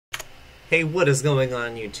Hey, what is going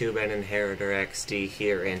on YouTube? And Inheritor XD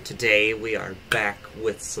here, and today we are back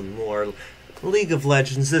with some more League of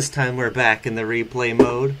Legends. This time we're back in the replay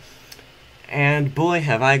mode. And boy,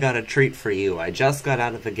 have I got a treat for you. I just got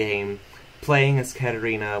out of the game playing as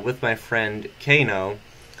Katarina with my friend Kano,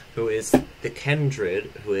 who is the Kindred,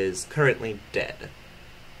 who is currently dead.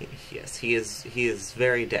 Yes, he is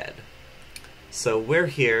very dead. So we're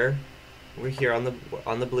here on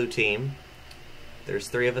the blue team. There's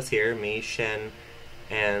three of us here, me, Shen,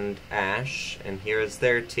 and Ash, and here is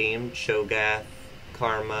their team, Cho'Gath,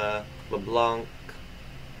 Karma, LeBlanc,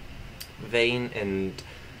 Vayne, and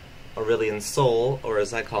Aurelion Sol, or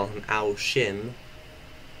as I call him, Ao Shin.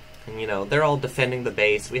 And you know, they're all defending the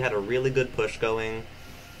base. We had a really good push going.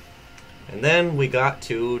 And then we got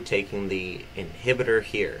to taking the inhibitor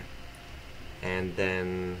here. And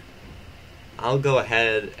then I'll go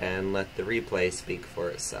ahead and let the replay speak for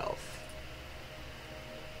itself.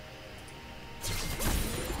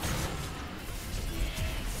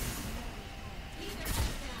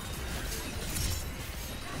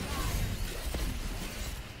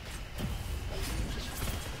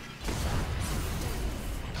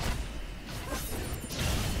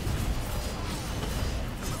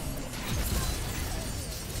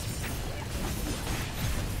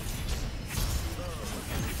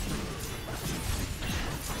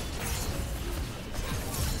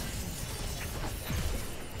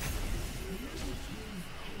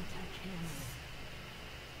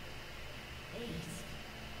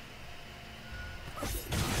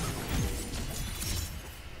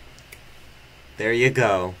 There you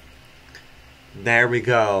go. There we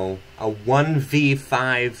go. A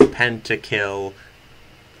 1v5 pentakill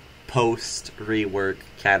post rework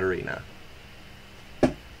Katarina.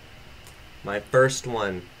 My first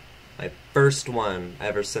one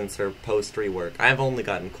ever since her post rework. I've only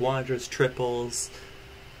gotten quadras, triples.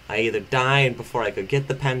 I either died before I could get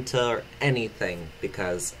the penta or anything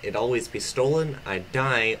because it'd always be stolen, I'd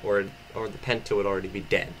die, or the penta would already be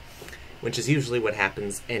dead, which is usually what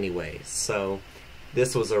happens anyway. So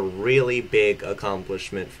this was a really big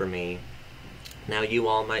accomplishment for me. Now you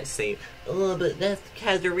all might say, oh, but that's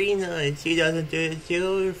Katarina, she doesn't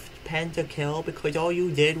deserve pentakill because all you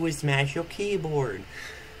did was smash your keyboard.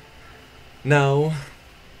 No,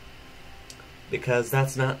 because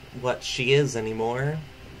that's not what she is anymore.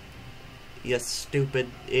 You stupid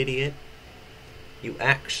idiot. You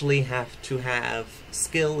actually have to have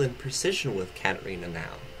skill and precision with Katarina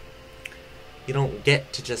now. You don't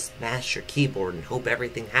get to just mash your keyboard and hope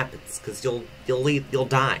everything happens, because you'll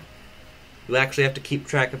die. You actually have to keep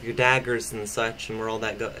track of your daggers and such, and where all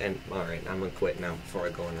that go. And alright, I'm gonna quit now before I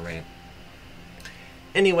go on a rant.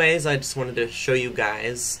 Anyways, I just wanted to show you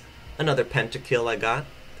guys another pentakill I got.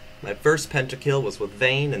 My first pentakill was with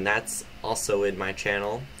Vayne, and that's also in my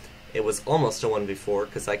channel. It was almost a 1v4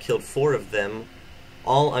 because I killed 4 of them,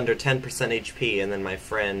 all under 10% HP, and then my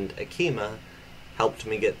friend Akima helped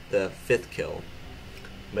me get the 5th kill.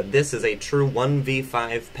 But this is a true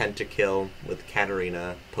 1v5 pentakill with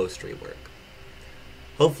Katarina post-rework.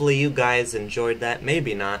 Hopefully you guys enjoyed that.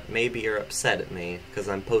 Maybe not. Maybe you're upset at me because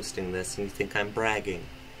I'm posting this and you think I'm bragging.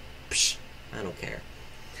 Psh, I don't care.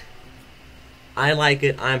 I like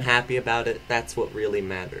it. I'm happy about it. That's what really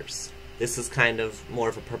matters. This is kind of more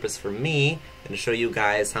of a purpose for me and to show you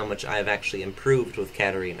guys how much I've actually improved with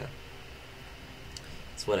Katarina.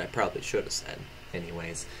 That's what I probably should have said.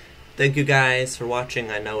 Anyways, thank you guys for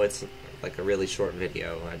watching. I know it's like a really short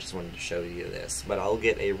video. I just wanted to show you this. But I'll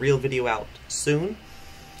get a real video out soon.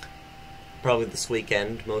 Probably this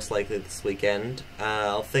weekend. Most likely this weekend.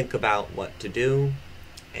 I'll think about what to do.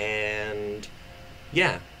 And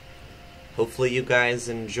yeah. Hopefully you guys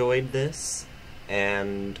enjoyed this.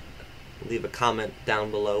 And leave a comment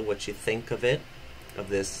down below what you think of it. Of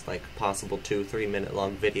this like possible 2-3 minute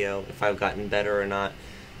long video. If I've gotten better or not.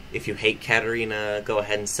 If you hate Katarina, go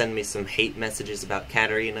ahead and send me some hate messages about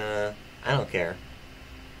Katarina. I don't care.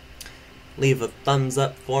 Leave a thumbs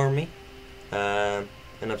up for me. And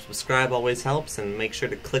a subscribe always helps. And make sure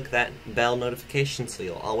to click that bell notification so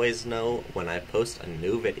you'll always know when I post a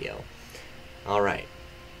new video. Alright.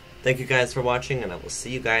 Thank you guys for watching, and I will see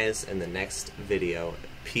you guys in the next video.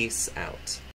 Peace out.